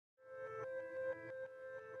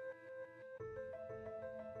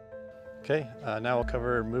Okay, now we'll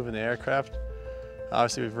cover moving the aircraft.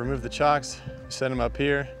 Obviously we've removed the chocks, we set them up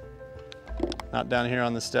here, not down here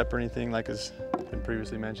on the step or anything like has been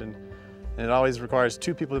previously mentioned. And it always requires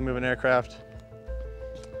 2 people to move an aircraft.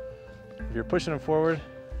 If you're pushing them forward,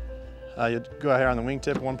 you go out here on the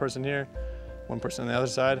wingtip, 1 person here, 1 person on the other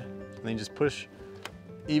side, and then you just push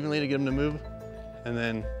evenly to get them to move. And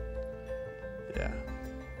then, yeah,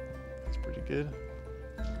 that's pretty good.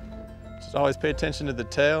 Just always pay attention to the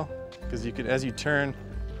tail, because you can, as you turn,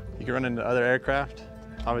 you can run into other aircraft.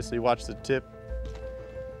 Obviously watch the tip.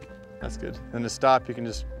 That's good. And to stop, you can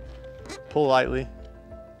just pull lightly.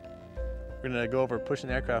 We're gonna go over pushing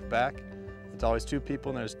the aircraft back. It's always 2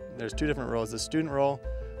 people, and there's 2 different roles. The student role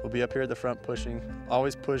will be up here at the front pushing.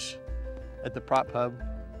 Always push at the prop hub.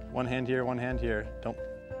 1 hand here, 1 hand here. Don't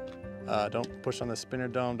push on the spinner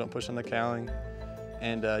dome, don't push on the cowling.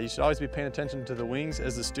 And you should always be paying attention to the wings.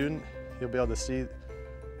 As the student, you'll be able to see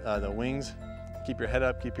the wings. Keep your head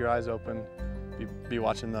up, keep your eyes open, be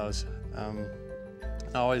watching those.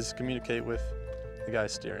 Always communicate with the guy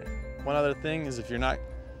steering. One other thing is if you're not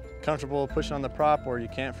comfortable pushing on the prop or you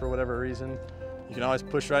can't for whatever reason, you can always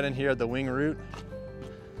push right in here at the wing root.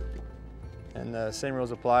 And the same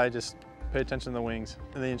rules apply, just pay attention to the wings.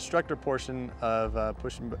 And the instructor portion of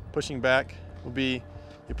pushing back will be,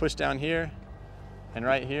 you push down here and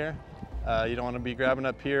right here. You don't want to be grabbing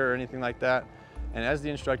up here or anything like that. And as the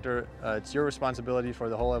instructor, it's your responsibility for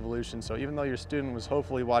the whole evolution. So even though your student was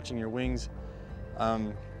hopefully watching your wings,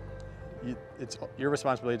 it's your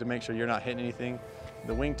responsibility to make sure you're not hitting anything.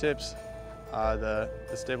 The wing tips, the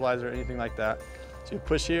stabilizer, anything like that. So you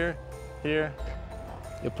push here, here,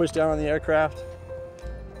 you push down on the aircraft.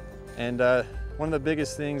 And one of the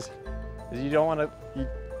biggest things is you want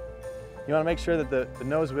to make sure that the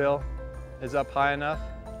nose wheel is up high enough,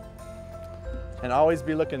 and always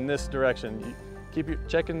be looking this direction. Keep your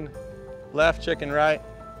checking left, checking right,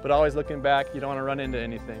 but always looking back. You don't want to run into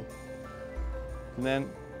anything. And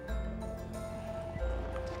then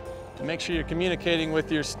to make sure you're communicating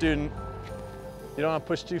with your student, you don't want to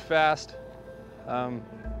push too fast. And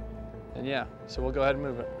yeah, so we'll go ahead and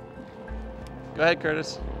move it. Go ahead,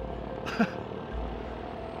 Curtis.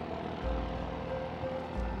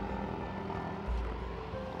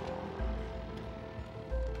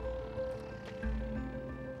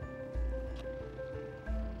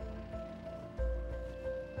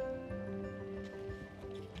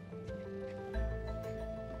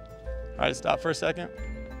 All right, stop for a second.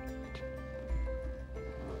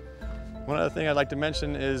 One other thing I'd like to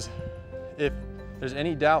mention is if there's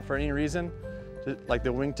any doubt for any reason, like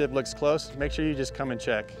the wingtip looks close, make sure you just come and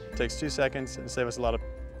check. It takes 2 seconds and save us a lot of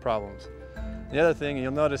problems. The other thing,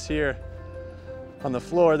 you'll notice here on the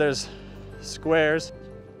floor, there's squares.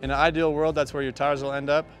 In an ideal world, that's where your tires will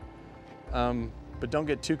end up. But don't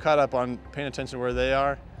get too caught up on paying attention to where they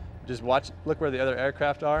are. Just look where the other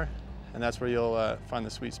aircraft are, and that's where you'll find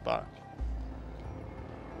the sweet spot.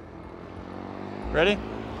 Ready?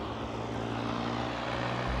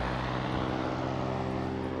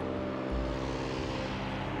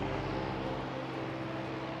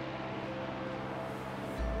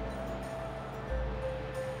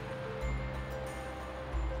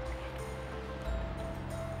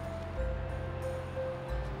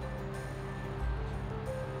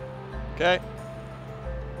 Okay.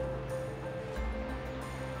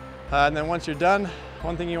 And then once you're done,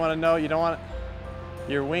 one thing you want to know, you don't want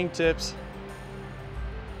your wingtips.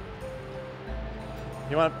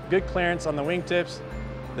 You want good clearance on the wingtips,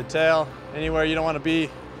 the tail, anywhere. You don't want to be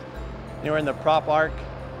anywhere in the prop arc.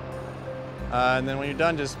 And then when you're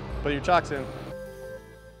done, just put your chocks in.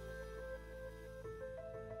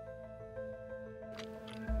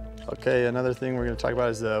 Okay, another thing we're going to talk about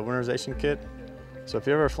is the winterization kit. So if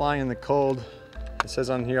you're ever flying in the cold, it says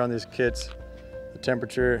on here on these kits, the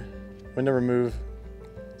temperature, window remove.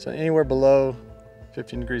 So anywhere below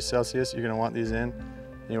 15 degrees Celsius, you're going to want these in.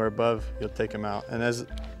 Anywhere above, you'll take them out. And as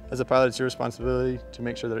a pilot, it's your responsibility to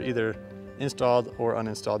make sure they're either installed or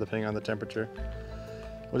uninstalled, depending on the temperature.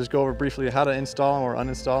 We'll just go over briefly how to install them or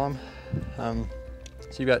uninstall them.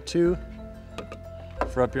 So you've got 2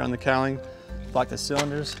 for up here on the cowling, lock the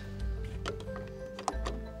cylinders.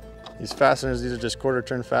 These fasteners, these are just 1/4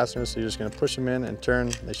 turn fasteners, so you're just going to push them in and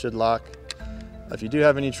turn. They should lock. If you do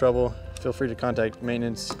have any trouble, feel free to contact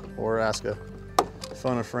maintenance or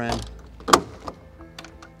phone a friend.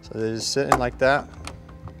 So they just sit in like that,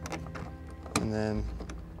 and then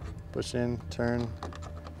push in, turn,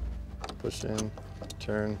 push in,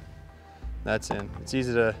 turn. That's in. It's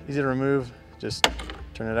easy to remove. Just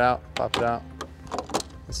turn it out, pop it out.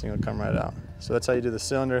 This thing will come right out. So that's how you do the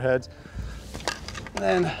cylinder heads. And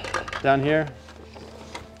then down here,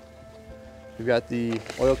 We've got the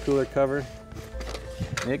oil cooler cover,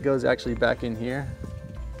 and it goes actually back in here.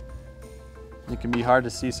 It can be hard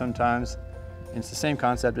to see sometimes. And it's the same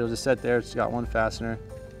concept, it'll just sit there, it's got one fastener,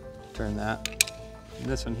 turn that. And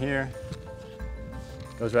this one here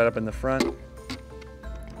goes right up in the front.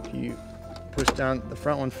 If you push down the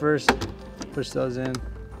front one first, push those in,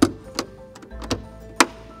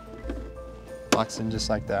 locks in just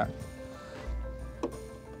like that.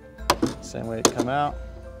 Same way it come out.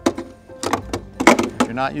 If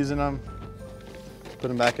you're not using them, put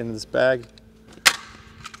them back into this bag,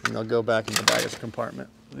 and they'll go back in the baggage compartment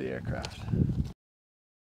of the aircraft.